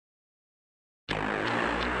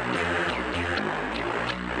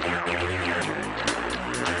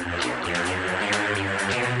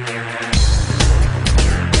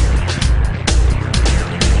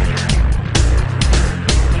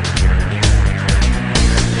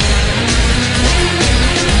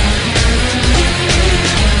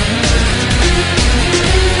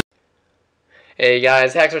Hey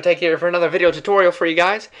guys, HaxorTech here for another video tutorial for you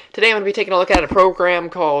guys. Today I'm going to be taking a look at a program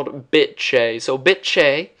called BitChay. So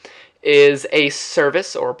BitChay is a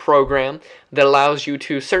service or a program that allows you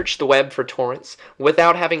to search the web for torrents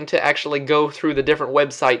without having to actually go through the different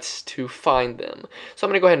websites to find them. So I'm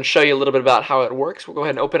going to go ahead and show you a little bit about how it works. We'll go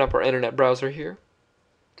ahead and open up our internet browser here.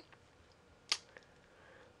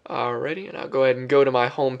 Alrighty, and I'll go ahead and go to my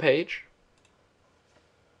home page.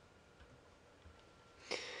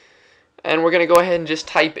 And we're going to go ahead and just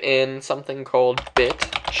type in something called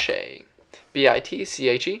BitChay.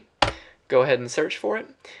 B-I-T-C-H-E. Go ahead and search for it.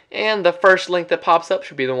 And the first link that pops up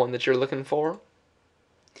should be the one that you're looking for.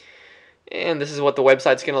 And this is what the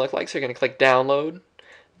website's going to look like. So you're going to click download.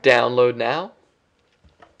 Download now.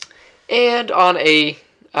 And on a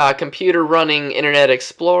computer running Internet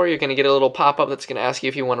Explorer, you're going to get a little pop-up that's going to ask you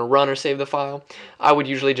if you want to run or save the file. I would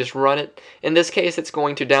usually just run it. In this case, it's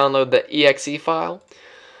going to download the exe file.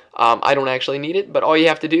 I don't actually need it, but all you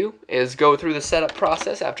have to do is go through the setup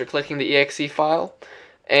process after clicking the exe file,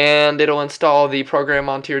 and it'll install the program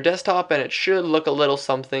onto your desktop, and it should look a little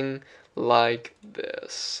something like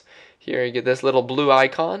this. Here you get this little blue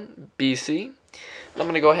icon, BC. I'm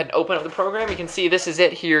going to go ahead and open up the program. You can see this is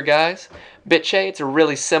it here, guys. BitChay, it's a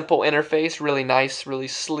really simple interface, really nice, really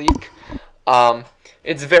sleek.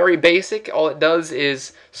 It's very basic. All it does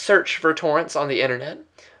is search for torrents on the internet.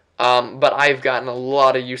 But I've gotten a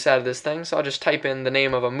lot of use out of this thing, so I'll just type in the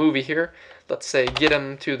name of a movie here. Let's say, Get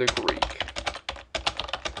 'Em to the Greek.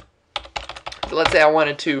 So let's say I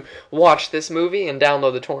wanted to watch this movie and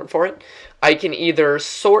download the torrent for it. I can either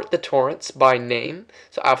sort the torrents by name,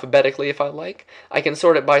 so alphabetically if I like. I can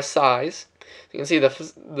sort it by size. You can see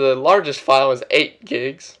the largest file is 8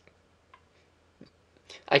 gigs.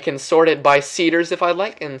 I can sort it by seeders if I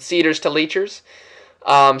like, and seeders to leechers.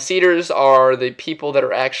 Seeders are the people that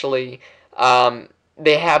are actually,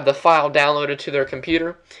 they have the file downloaded to their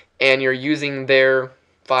computer, and you're using their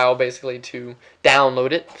file basically to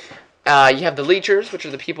download it. You have the leechers, which are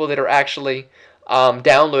the people that are actually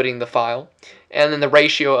downloading the file, and then the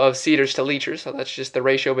ratio of seeders to leechers, so that's just the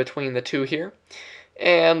ratio between the two here.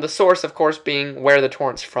 And the source, of course, being where the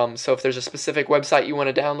torrent's from. So if there's a specific website you want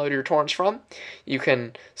to download your torrents from, you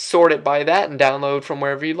can sort it by that and download from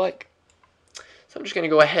wherever you like. So I'm just going to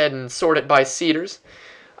go ahead and sort it by seeders.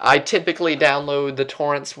 I typically download the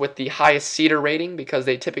torrents with the highest seeder rating because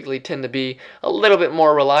they typically tend to be a little bit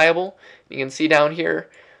more reliable. You can see down here,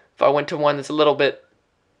 if I went to one that's a little bit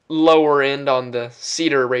lower end on the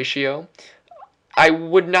seeder ratio, I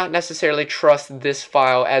would not necessarily trust this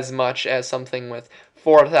file as much as something with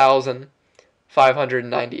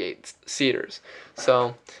 4,598 seeders.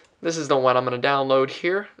 So this is the one I'm going to download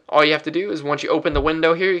here. All you have to do is once you open the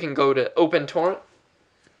window here, you can go to Open Torrent.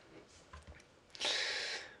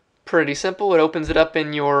 Pretty simple. It opens it up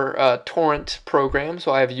in your torrent program.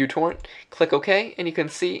 So I have uTorrent. Click OK, and you can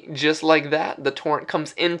see just like that, the torrent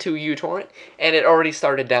comes into uTorrent, and it already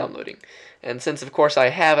started downloading. And since, of course, I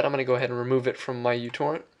have it, I'm going to go ahead and remove it from my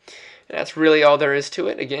uTorrent. And that's really all there is to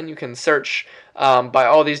it. Again, you can search by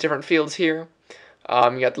all these different fields here.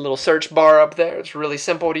 You got the little search bar up there. It's really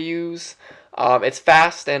simple to use. It's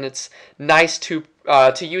fast, and it's nice to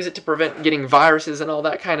use it to prevent getting viruses and all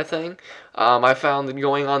that kind of thing. I found that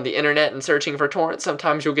going on the internet and searching for torrents,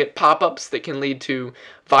 sometimes you'll get pop-ups that can lead to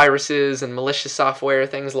viruses and malicious software,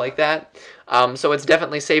 things like that. So it's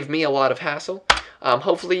definitely saved me a lot of hassle.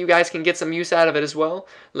 Hopefully you guys can get some use out of it as well.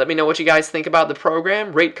 Let me know what you guys think about the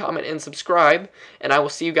program. Rate, comment, and subscribe, and I will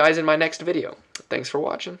see you guys in my next video. Thanks for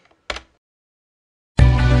watching.